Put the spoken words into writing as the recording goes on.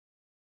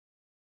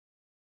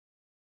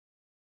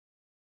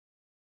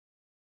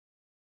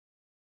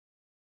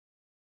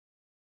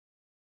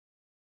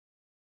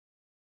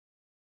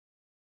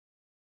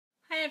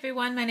Hi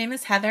everyone, my name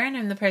is Heather and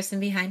I'm the person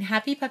behind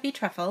Happy Puppy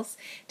Truffles.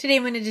 Today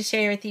I wanted to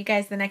share with you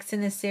guys the next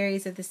in this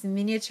series of this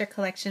miniature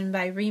collection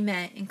by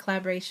Re-Ment in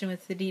collaboration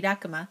with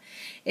Rilakkuma.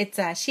 It's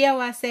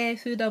Shiawase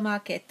Fudo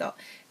Market.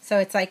 So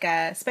it's like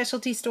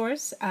specialty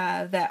stores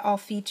that all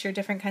feature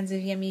different kinds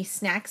of yummy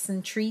snacks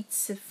and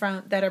treats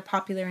that are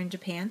popular in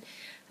Japan.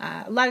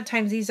 A lot of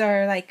times these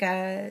are like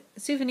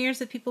souvenirs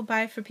that people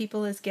buy for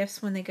people as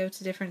gifts when they go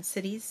to different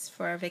cities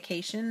for a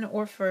vacation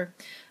or for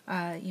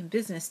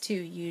business too.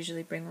 You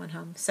usually bring one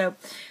home. So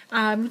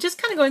I'm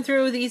just kind of going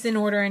through these in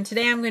order, and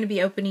today I'm going to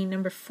be opening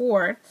number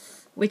 4,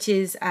 which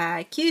is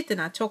Cute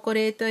na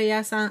Chocolate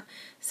Yasan.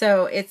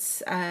 So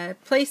it's a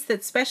place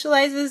that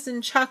specializes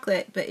in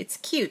chocolate, but it's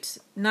cute,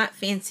 not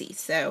fancy.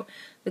 So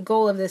the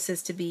goal of this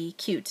is to be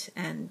cute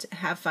and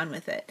have fun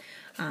with it.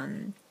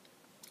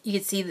 You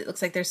can see that it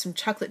looks like there's some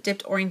chocolate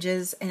dipped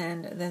oranges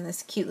and then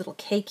this cute little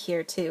cake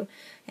here too,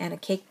 and a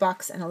cake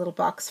box and a little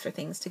box for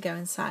things to go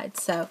inside.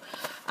 So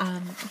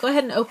go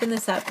ahead and open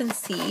this up and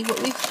see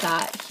what we've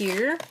got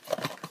here.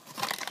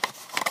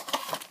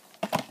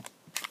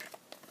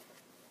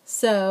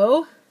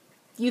 So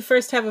you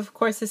first have, of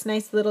course, this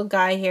nice little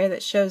guy here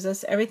that shows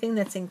us everything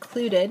that's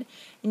included,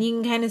 and you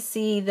can kind of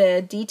see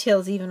the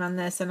details even on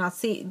this, and I'll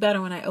see better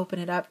when I open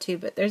it up too,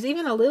 but there's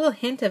even a little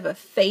hint of a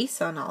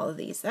face on all of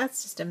these.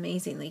 That's just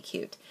amazingly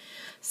cute.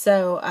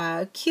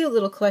 So cute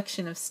little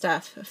collection of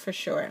stuff for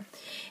sure.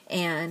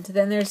 And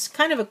then there's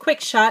kind of a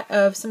quick shot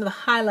of some of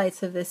the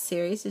highlights of this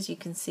series, as you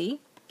can see.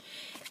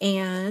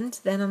 And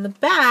then on the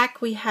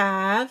back we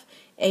have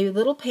a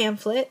little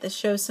pamphlet that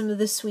shows some of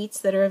the sweets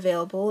that are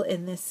available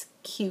in this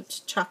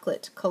cute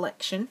chocolate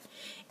collection,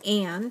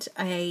 and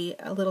a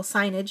little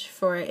signage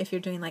for if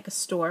you're doing like a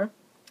store.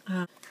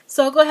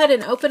 So I'll go ahead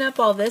and open up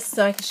all this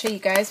so I can show you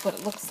guys what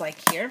it looks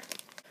like here.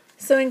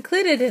 So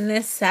included in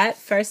this set,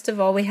 first of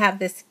all, we have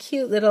this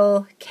cute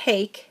little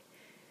cake.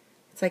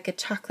 It's like a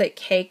chocolate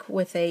cake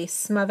with a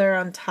smother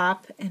on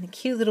top and a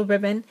cute little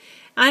ribbon.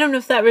 I don't know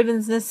if that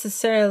ribbon's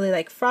necessarily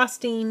like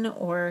frosting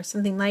or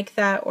something like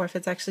that, or if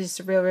it's actually just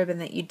a real ribbon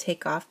that you'd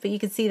take off, but you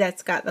can see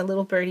that's got the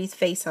little birdie's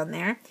face on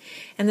there.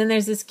 And then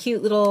there's this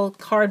cute little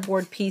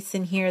cardboard piece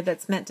in here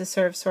that's meant to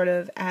serve sort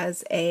of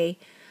as a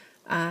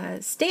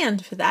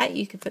stand for that.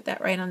 You could put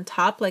that right on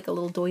top like a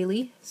little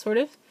doily sort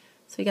of.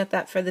 So we got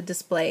that for the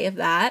display of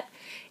that.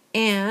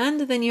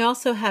 And then you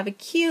also have a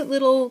cute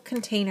little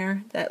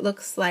container that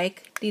looks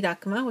like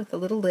Rilakkuma with a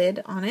little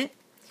lid on it.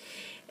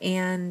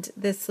 And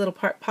this little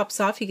part pops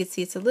off. You can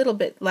see it's a little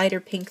bit lighter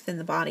pink than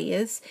the body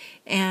is.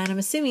 And I'm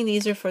assuming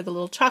these are for the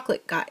little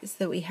chocolate guys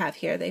that we have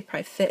here. They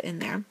probably fit in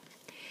there.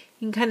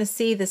 You can kind of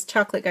see this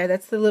chocolate guy.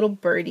 That's the little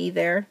birdie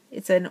there.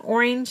 It's an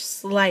orange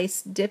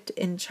slice dipped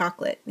in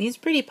chocolate. These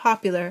are pretty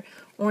popular.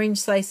 Orange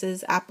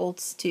slices, apple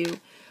stew.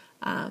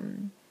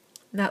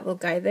 That little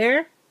guy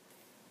there.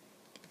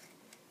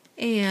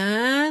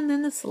 And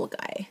then this little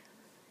guy.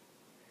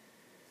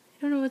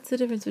 I don't know what's the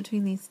difference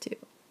between these two.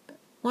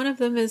 One of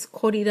them is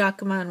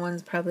Rilakkuma and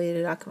one's probably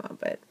Rilakkuma,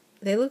 but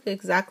they look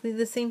exactly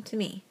the same to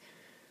me.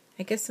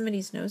 I guess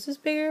somebody's nose is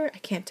bigger? I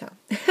can't tell.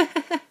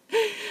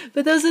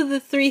 But those are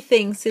the 3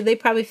 things, so they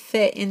probably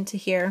fit into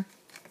here.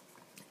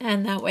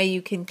 And that way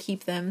you can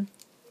keep them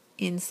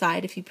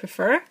inside if you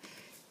prefer,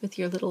 with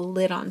your little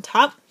lid on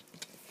top.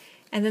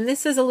 And then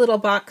this is a little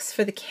box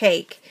for the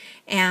cake,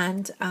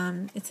 and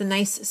it's a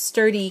nice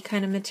sturdy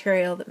kind of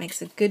material that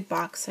makes a good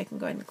box. So I can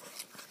go ahead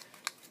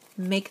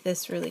and make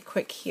this really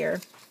quick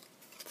here,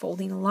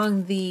 folding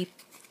along the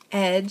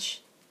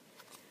edge.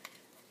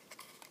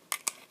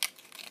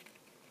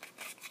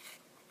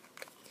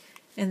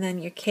 And then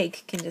your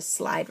cake can just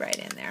slide right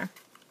in there.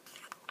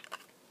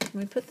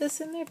 Can we put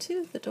this in there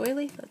too, the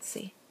doily? Let's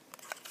see.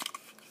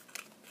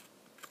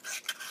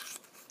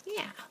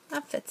 Yeah,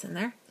 that fits in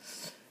there.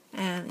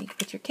 And you can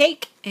put your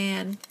cake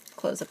and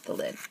close up the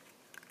lid.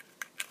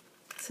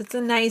 So it's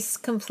a nice,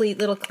 complete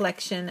little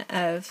collection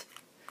of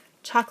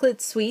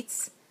chocolate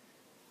sweets.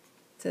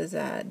 It says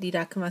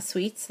Rilakkuma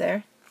sweets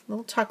there.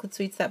 Little chocolate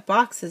sweets. That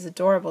box is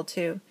adorable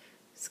too.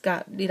 It's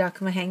got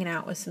Rilakkuma hanging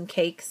out with some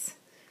cakes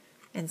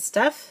and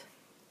stuff.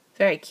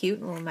 Very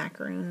cute, a little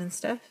macaroon and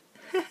stuff.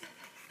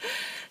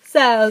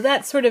 So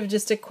that's sort of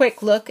just a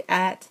quick look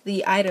at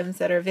the items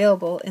that are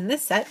available in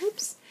this set.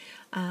 Oops.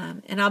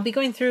 And I'll be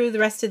going through the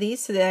rest of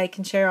these so that I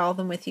can share all of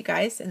them with you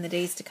guys in the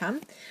days to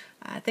come.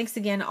 Thanks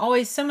again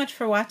always so much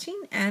for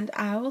watching, and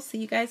I will see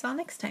you guys all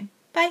next time.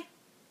 Bye!